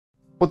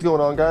What's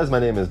going on, guys? My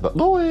name is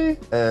Boy,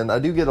 and I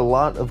do get a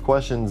lot of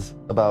questions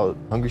about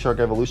Hungry Shark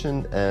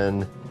Evolution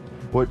and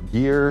what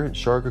gear,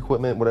 shark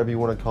equipment, whatever you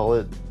want to call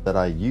it, that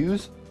I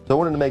use. So I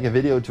wanted to make a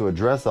video to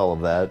address all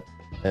of that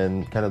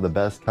and kind of the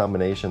best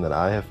combination that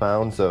I have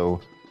found. So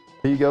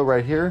here you go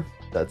right here.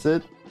 That's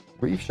it.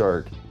 Reef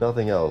Shark,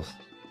 nothing else.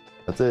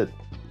 That's it.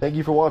 Thank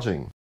you for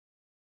watching.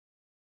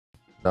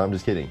 No, I'm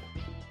just kidding.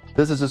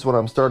 This is just what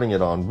I'm starting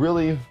it on.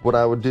 Really, what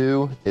I would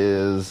do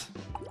is,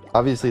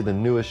 obviously the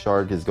newest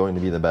shark is going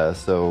to be the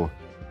best, so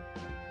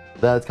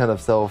that's kind of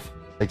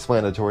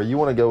self-explanatory. You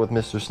want to go with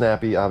Mr.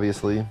 Snappy,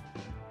 obviously.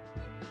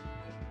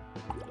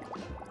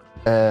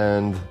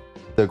 And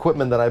the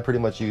equipment that I pretty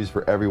much use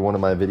for every one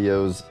of my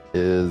videos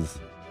is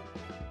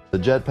the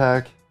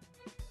jetpack,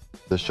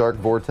 the Shark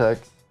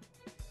Vortex,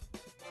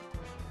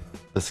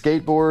 the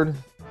skateboard,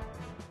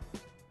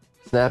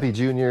 Snappy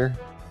Jr.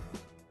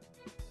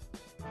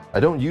 I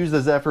don't use the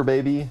Zephyr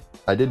Baby.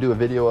 I did do a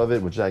video of it,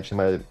 which is actually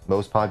my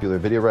most popular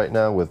video right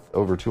now with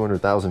over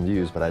 200,000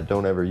 views, but I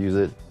don't ever use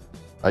it.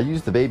 I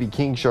use the Baby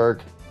King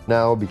Shark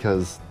now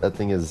because that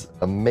thing is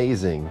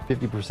amazing.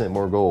 50%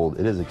 more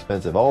gold. It is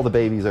expensive. All the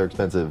babies are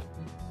expensive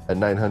at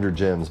 900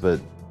 gems, but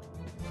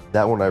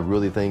that one I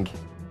really think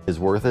is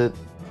worth it.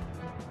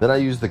 Then I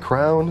use the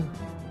Crown,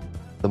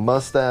 the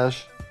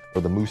Mustache,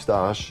 or the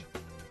Moustache.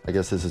 I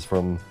guess this is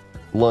from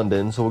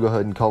London, so we'll go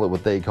ahead and call it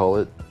what they call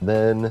it.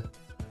 Then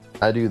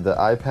I do the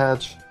eye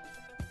patch.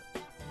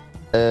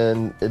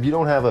 And if you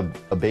don't have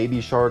a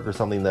baby shark or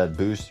something that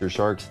boosts your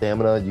shark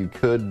stamina, you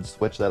could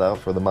switch that out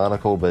for the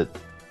monocle, but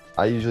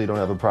I usually don't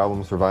have a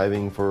problem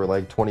surviving for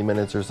like 20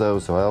 minutes or so,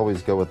 so I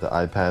always go with the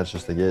eye patch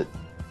just to get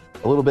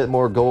a little bit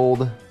more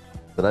gold.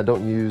 But I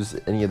don't use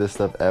any of this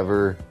stuff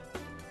ever.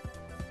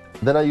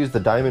 Then I use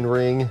the diamond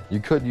ring. You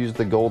could use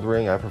the gold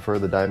ring. I prefer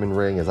the diamond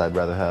ring, as I'd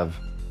rather have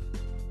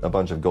a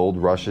bunch of gold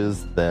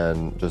rushes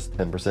than just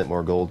 10%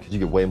 more gold, because you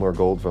get way more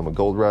gold from a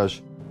gold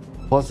rush.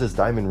 Plus this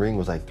diamond ring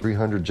was like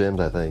 300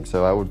 gems, I think,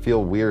 so I would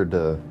feel weird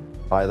to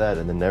buy that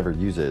and then never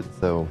use it.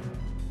 So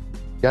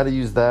gotta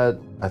use that.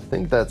 I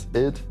think that's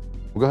it.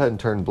 We'll go ahead and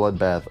turn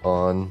Bloodbath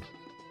on.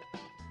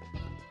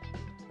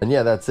 And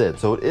yeah, that's it.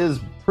 So it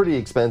is pretty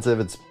expensive.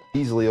 It's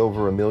easily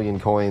over 1 million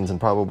coins and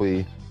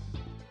probably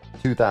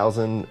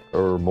 2,000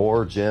 or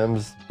more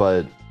gems,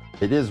 but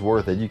it is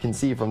worth it. You can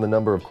see from the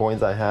number of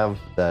coins I have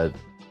that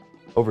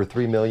over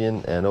 3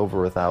 million and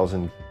over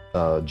 1,000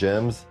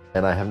 gems,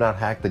 and I have not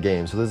hacked the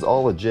game, so this is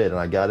all legit, and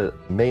I got it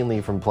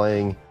mainly from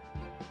playing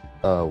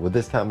with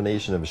this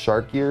combination of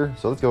shark gear.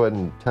 So let's go ahead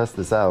and test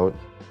this out.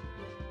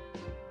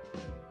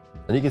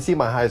 And you can see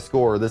my high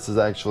score. This is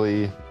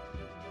actually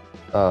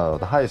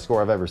the highest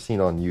score I've ever seen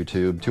on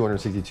YouTube,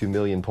 262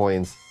 million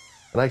points.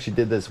 And I actually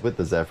did this with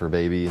the Zephyr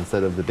Baby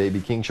instead of the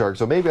Baby King Shark,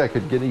 so maybe I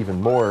could get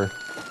even more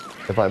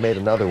if I made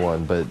another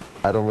one, but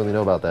I don't really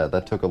know about that.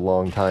 That took a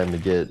long time to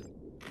get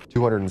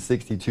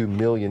 262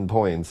 million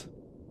points.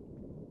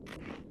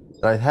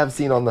 And I have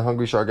seen on the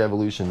Hungry Shark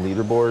Evolution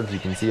leaderboards, you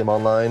can see them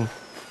online.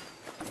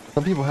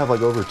 Some people have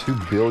like over 2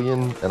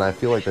 billion, and I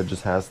feel like that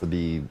just has to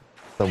be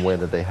some way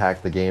that they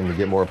hacked the game to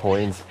get more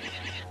points.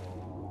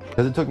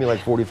 Because it took me like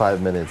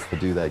 45 minutes to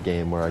do that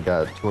game where I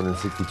got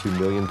 262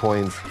 million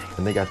points,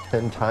 and they got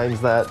 10 times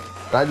that.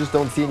 And I just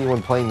don't see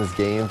anyone playing this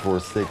game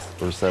for 6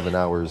 or 7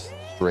 hours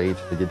straight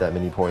to get that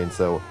many points,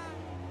 so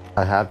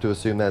I have to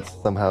assume that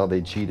somehow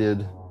they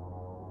cheated.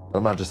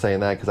 I'm not just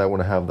saying that because I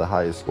want to have the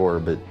highest score,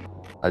 but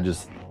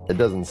it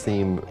doesn't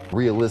seem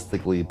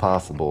realistically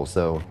possible.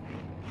 So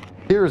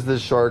here's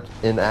this shark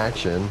in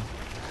action.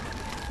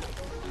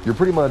 You're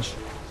pretty much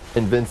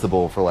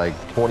invincible for like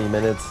 20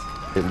 minutes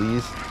at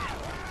least.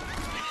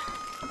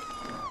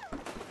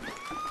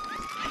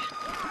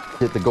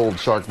 Hit the gold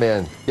shark,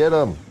 man. Get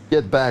him.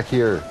 Get back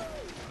here.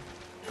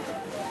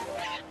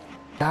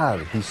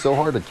 God, he's so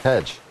hard to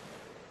catch.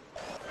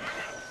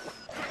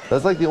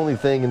 That's like the only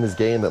thing in this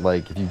game that,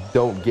 like, if you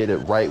don't get it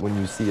right when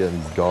you see him,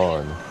 he's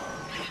gone.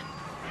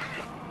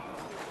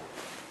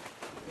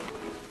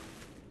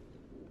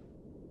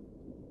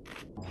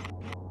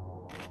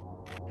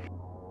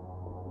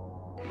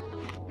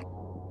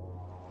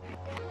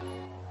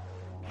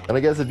 And I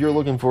guess if you're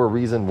looking for a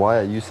reason why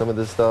I use some of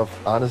this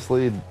stuff,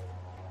 honestly,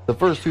 the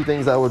first two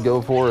things I would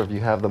go for if you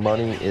have the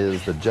money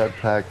is the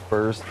jetpack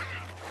first,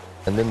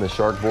 and then the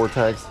Shark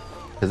Vortex,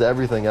 because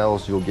everything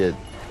else you'll get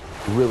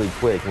really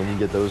quick when you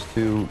get those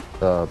two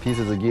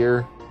pieces of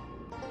gear,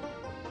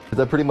 because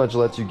that pretty much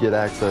lets you get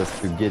access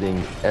to getting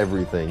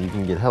everything. You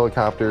can get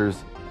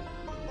helicopters,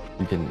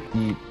 you can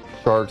eat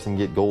sharks and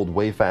get gold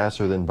way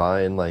faster than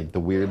buying like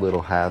the weird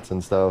little hats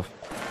and stuff.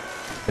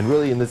 And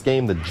really in this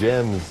game, the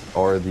gems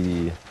are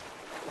the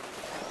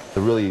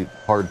really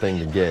hard thing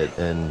to get,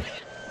 and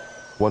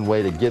one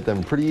way to get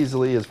them pretty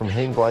easily is from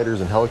hang gliders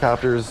and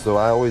helicopters, so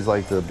I always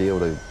like to be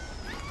able to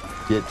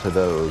get to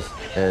those,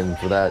 and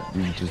for that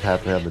you just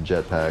have to have the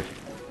jetpack.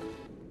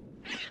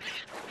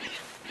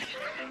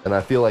 And I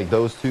feel like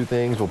those two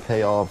things will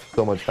pay off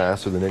so much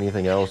faster than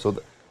anything else.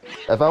 So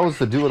if I was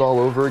to do it all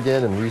over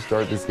again and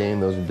restart this game,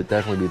 those would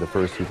definitely be the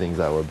first two things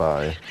I would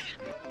buy.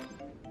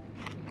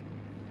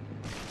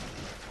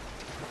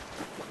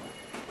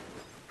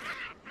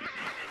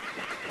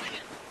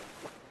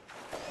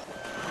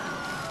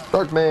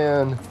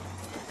 Darkman!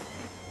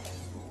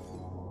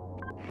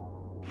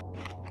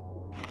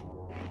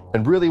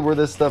 And really where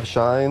this stuff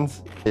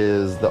shines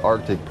is the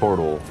Arctic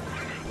portal.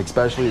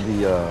 Especially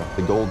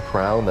the gold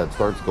crown that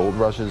starts gold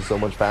rushes so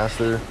much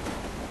faster.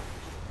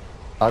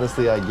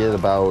 Honestly, I get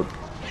about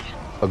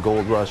a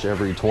gold rush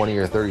every 20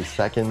 or 30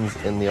 seconds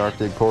in the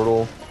Arctic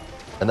portal.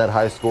 And that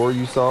high score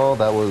you saw,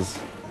 that was...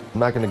 I'm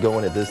not going to go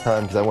in it this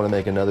time because I want to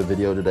make another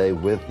video today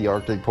with the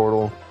Arctic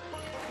portal.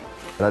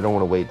 And I don't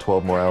want to wait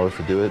 12 more hours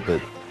to do it. But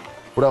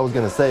what I was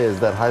going to say is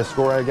that high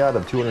score I got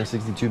of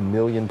 262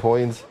 million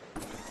points,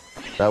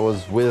 that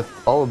was with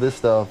all of this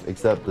stuff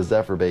except the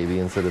Zephyr baby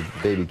instead of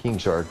baby king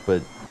shark.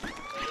 But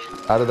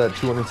out of that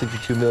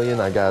 262 million,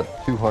 I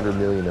got 200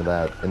 million of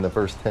that in the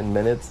first 10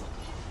 minutes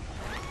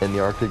in the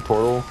Arctic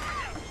portal.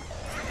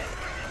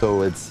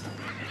 So it's,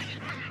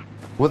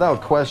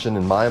 without question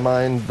in my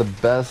mind, the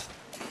best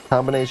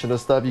combination of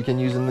stuff you can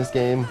use in this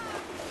game.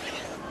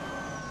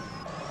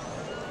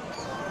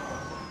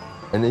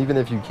 And even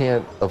if you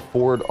can't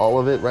afford all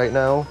of it right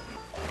now,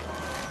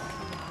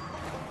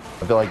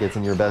 I feel like it's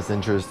in your best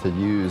interest to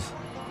use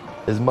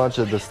as much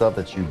of the stuff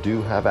that you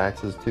do have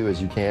access to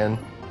as you can.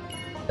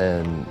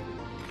 And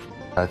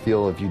I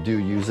feel if you do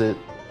use it,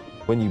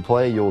 when you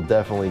play, you'll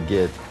definitely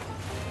get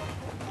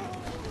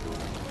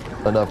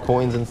enough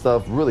coins and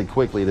stuff really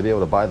quickly to be able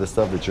to buy the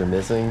stuff that you're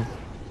missing.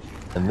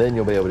 And then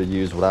you'll be able to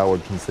use what I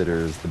would consider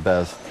is the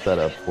best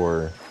setup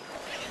for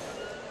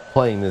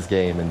playing this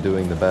game and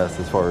doing the best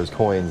as far as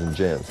coins and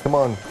gems. Come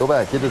on, go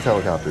back, get this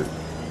helicopter.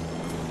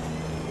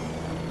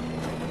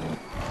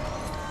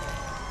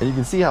 And you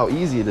can see how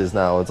easy it is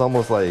now. It's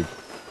almost like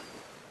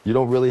you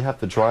don't really have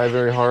to try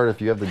very hard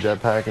if you have the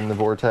jetpack and the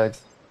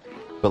vortex.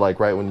 But like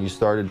right when you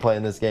started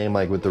playing this game,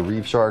 like with the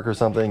reef shark or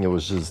something, it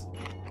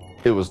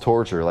was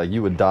torture. Like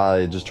you would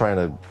die just trying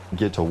to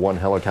get to one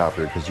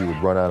helicopter because you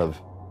would run out of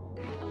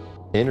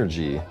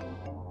energy.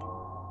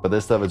 But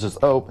this stuff is just,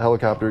 oh,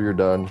 helicopter, you're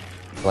done.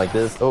 Like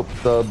this, oh,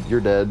 sub, you're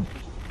dead.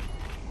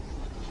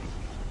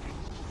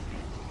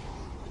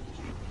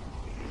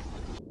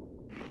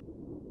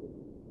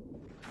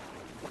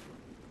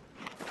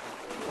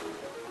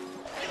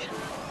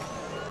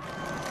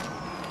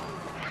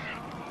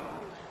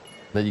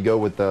 Then you go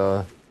with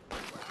the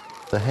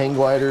hang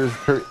gliders,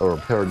 or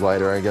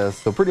paraglider, I guess.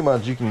 So pretty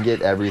much you can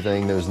get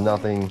everything. There's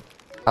nothing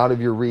out of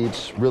your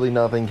reach. Really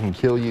nothing can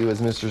kill you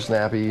as Mr.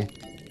 Snappy.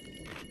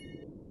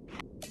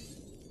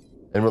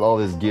 And with all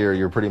this gear,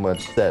 you're pretty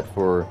much set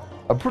for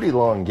a pretty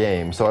long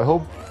game. So I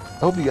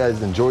hope you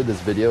guys enjoyed this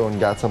video and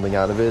got something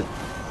out of it.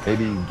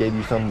 Maybe gave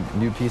you some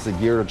new piece of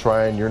gear to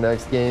try in your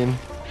next game.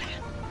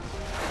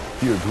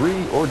 If you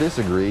agree or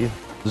disagree,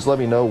 just let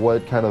me know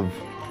what kind of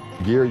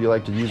gear you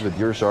like to use with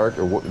your shark,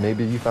 or what,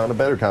 maybe you found a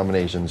better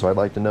combination, so I'd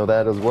like to know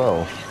that as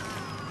well.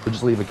 So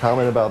just leave a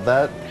comment about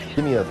that,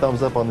 give me a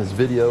thumbs up on this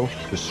video,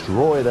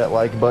 destroy that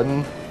like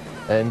button,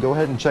 and go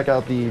ahead and check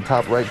out the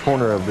top right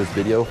corner of this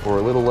video for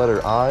a little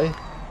letter I.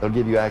 That'll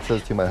give you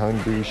access to my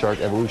Hungry Shark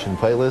Evolution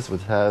playlist,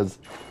 which has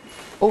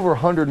over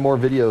 100 more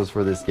videos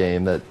for this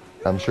game that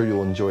I'm sure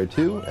you'll enjoy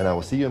too, and I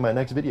will see you in my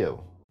next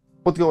video.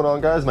 What's going on,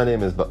 guys? My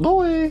name is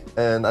Boy,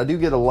 and I do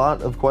get a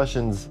lot of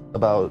questions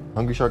about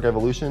Hungry Shark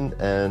Evolution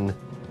and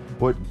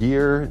what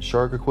gear,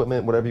 shark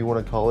equipment, whatever you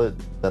want to call it,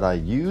 that I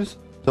use.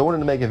 So I wanted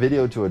to make a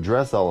video to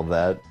address all of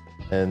that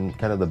and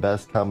kind of the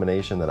best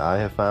combination that I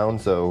have found.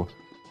 So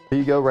here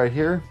you go right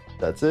here.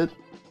 That's it.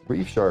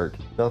 Reef shark,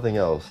 nothing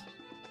else.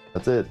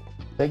 That's it.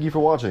 Thank you for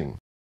watching.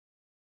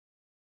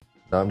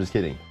 No, I'm just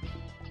kidding.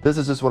 This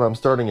is just what I'm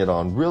starting it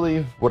on.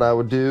 Really, what I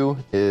would do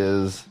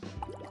is,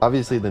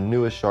 obviously the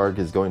newest shark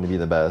is going to be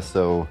the best,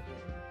 so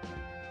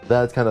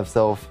that's kind of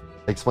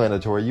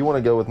self-explanatory. You want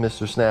to go with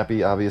Mr.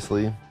 Snappy,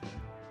 obviously.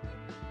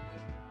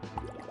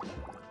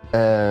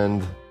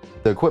 And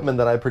the equipment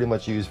that I pretty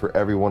much use for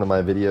every one of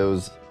my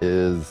videos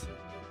is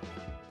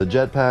the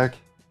jetpack,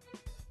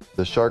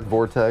 the shark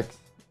vortex,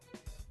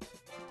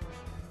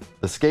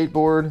 the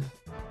skateboard,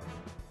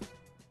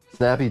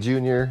 Snappy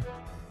Jr.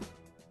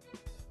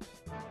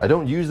 I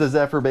don't use the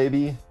Zephyr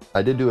baby.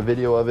 I did do a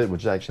video of it,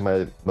 which is actually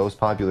my most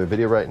popular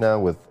video right now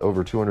with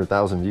over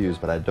 200,000 views,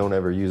 but I don't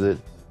ever use it.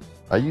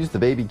 I use the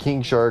baby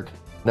king shark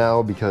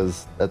now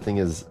because that thing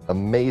is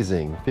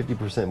amazing.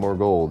 50% more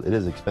gold. It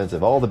is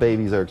expensive. All the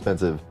babies are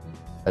expensive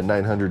at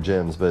 900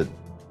 gems, but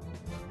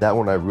that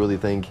one I really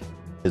think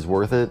is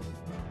worth it.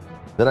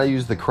 Then I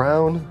use the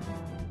crown,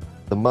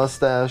 the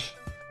mustache,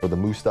 or the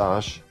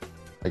moustache.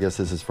 I guess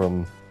this is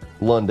from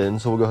London,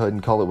 so we'll go ahead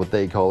and call it what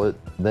they call it.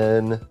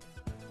 Then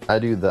I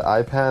do the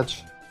eye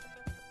patch.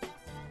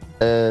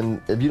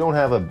 And if you don't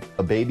have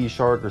a baby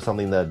shark or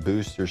something that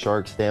boosts your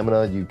shark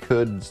stamina, you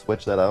could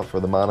switch that out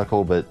for the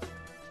monocle, but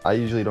I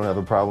usually don't have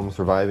a problem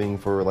surviving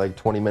for like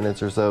 20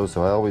 minutes or so,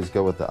 so I always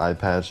go with the eye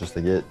patch just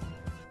to get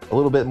a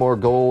little bit more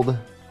gold.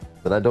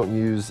 But I don't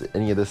use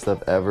any of this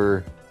stuff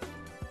ever.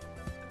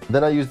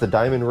 Then I use the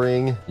diamond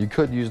ring. You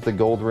could use the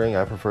gold ring.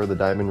 I prefer the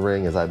diamond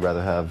ring as I'd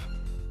rather have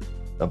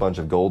a bunch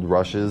of gold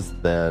rushes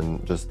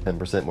than just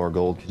 10% more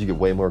gold, because you get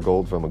way more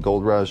gold from a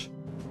gold rush.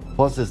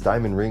 Plus this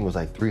diamond ring was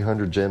like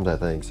 300 gems, I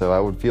think. So I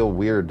would feel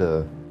weird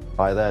to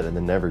buy that and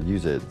then never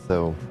use it.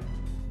 So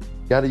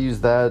gotta use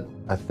that.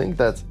 I think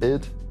that's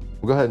it.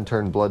 We'll go ahead and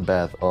turn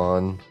Bloodbath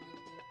on.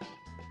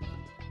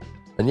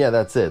 And yeah,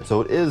 that's it.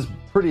 So it is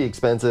pretty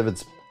expensive.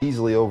 It's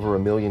easily over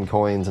 1 million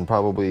coins and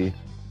probably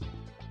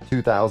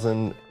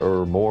 2,000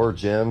 or more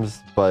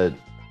gems, but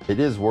it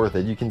is worth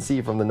it. You can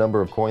see from the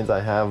number of coins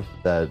I have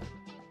that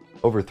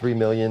over 3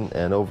 million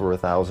and over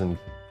 1,000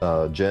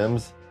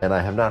 gems, and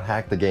I have not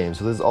hacked the game.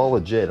 So this is all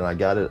legit, and I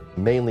got it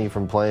mainly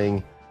from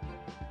playing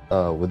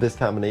with this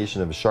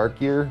combination of shark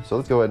gear. So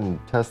let's go ahead and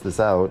test this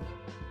out.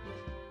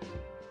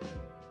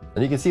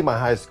 And you can see my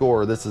high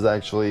score. This is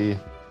actually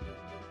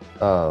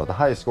the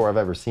highest score I've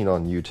ever seen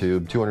on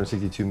YouTube,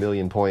 262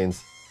 million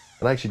points.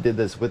 And I actually did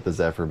this with the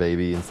Zephyr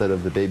Baby instead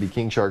of the Baby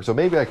King Shark. So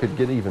maybe I could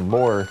get even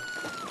more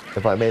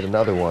if I made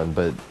another one,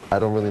 but I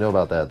don't really know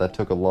about that. That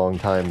took a long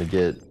time to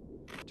get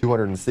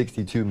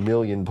 262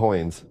 million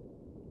points.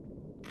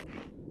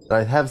 And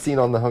I have seen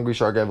on the Hungry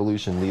Shark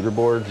Evolution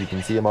leaderboards, you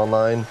can see them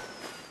online.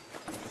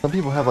 Some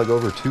people have like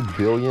over 2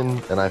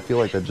 billion, and I feel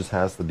like that just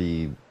has to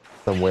be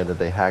some way that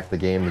they hacked the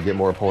game to get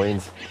more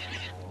points.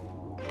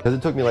 Because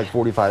it took me like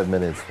 45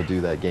 minutes to do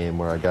that game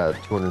where I got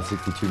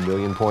 262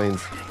 million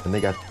points, and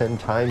they got 10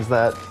 times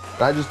that.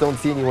 And I just don't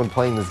see anyone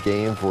playing this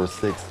game for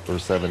 6 or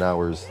 7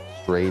 hours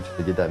straight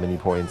to get that many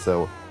points,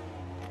 so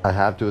I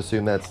have to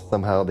assume that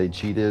somehow they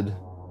cheated.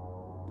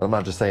 I'm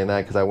not just saying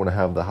that because I want to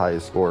have the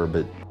highest score,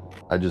 but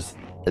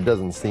it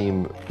doesn't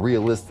seem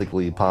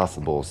realistically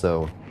possible.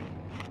 So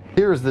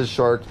here's this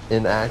shark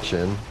in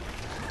action.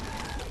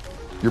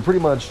 You're pretty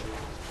much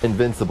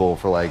invincible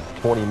for like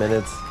 20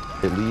 minutes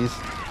at least.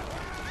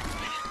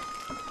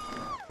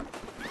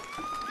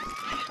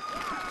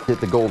 Get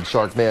the gold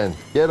shark, man.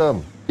 Get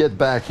him. Get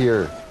back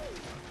here.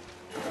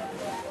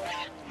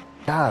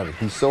 God,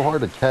 he's so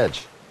hard to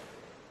catch.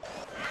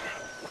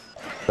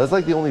 That's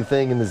like the only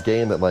thing in this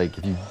game that, like,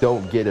 if you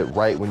don't get it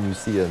right when you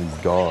see him, he's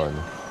gone.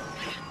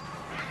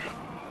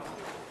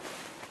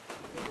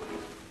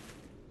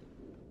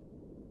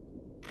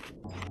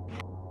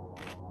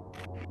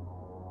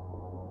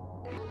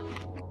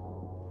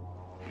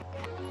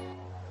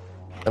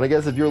 And I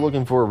guess if you're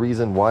looking for a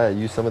reason why I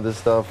use some of this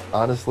stuff,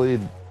 honestly,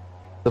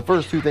 the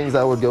first 2 things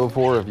I would go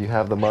for if you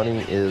have the money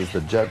is the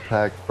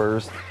jetpack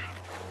first,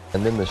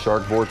 and then the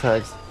shark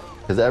vortex,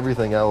 because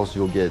everything else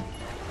you'll get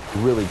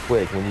really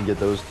quick when you get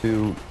those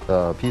 2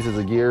 pieces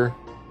of gear.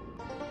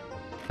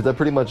 Because that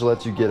pretty much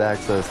lets you get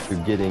access to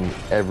getting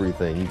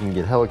everything. You can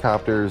get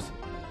helicopters,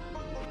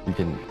 you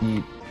can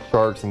eat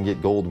sharks and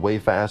get gold way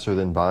faster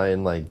than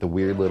buying like the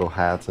weird little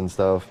hats and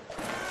stuff.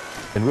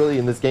 And really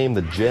in this game,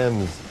 the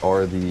gems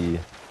are the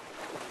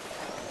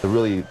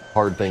really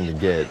hard thing to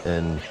get,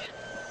 and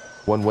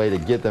one way to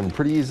get them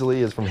pretty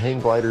easily is from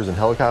hang gliders and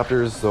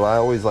helicopters. So I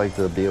always like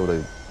to be able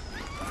to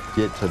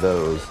get to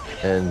those,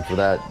 and for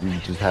that you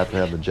just have to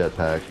have the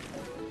jetpack.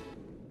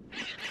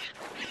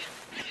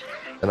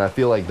 And I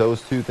feel like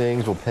those 2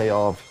 things will pay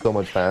off so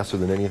much faster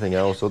than anything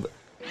else. So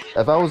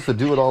if I was to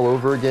do it all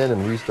over again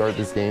and restart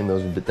this game,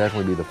 those would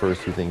definitely be the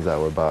first 2 things I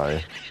would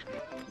buy.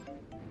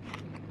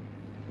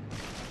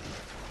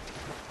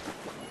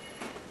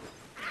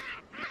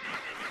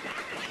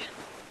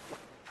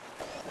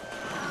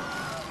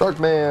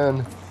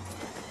 Sharkman!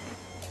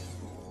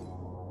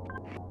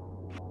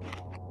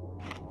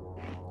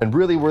 And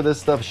really where this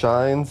stuff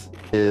shines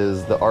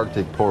is the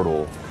Arctic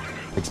portal.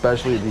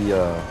 Especially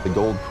the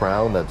gold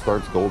crown that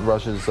starts gold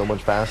rushes so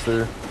much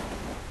faster.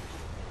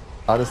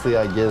 Honestly,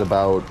 I get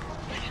about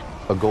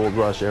a gold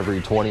rush every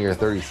 20 or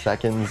 30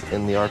 seconds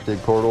in the Arctic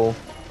portal.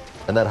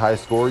 And that high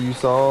score you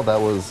saw, that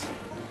was...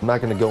 I'm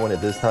not going to go in it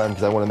this time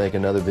because I want to make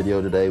another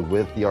video today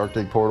with the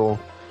Arctic portal.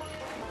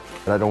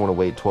 And I don't want to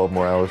wait 12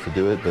 more hours to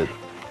do it, but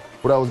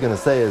what I was going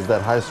to say is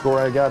that high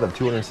score I got of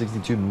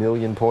 262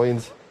 million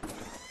points,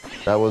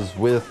 that was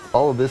with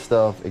all of this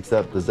stuff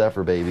except the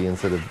Zephyr Baby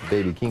instead of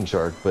Baby King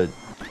Shark. But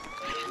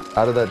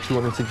out of that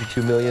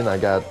 262 million, I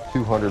got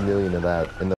 200 million of that in the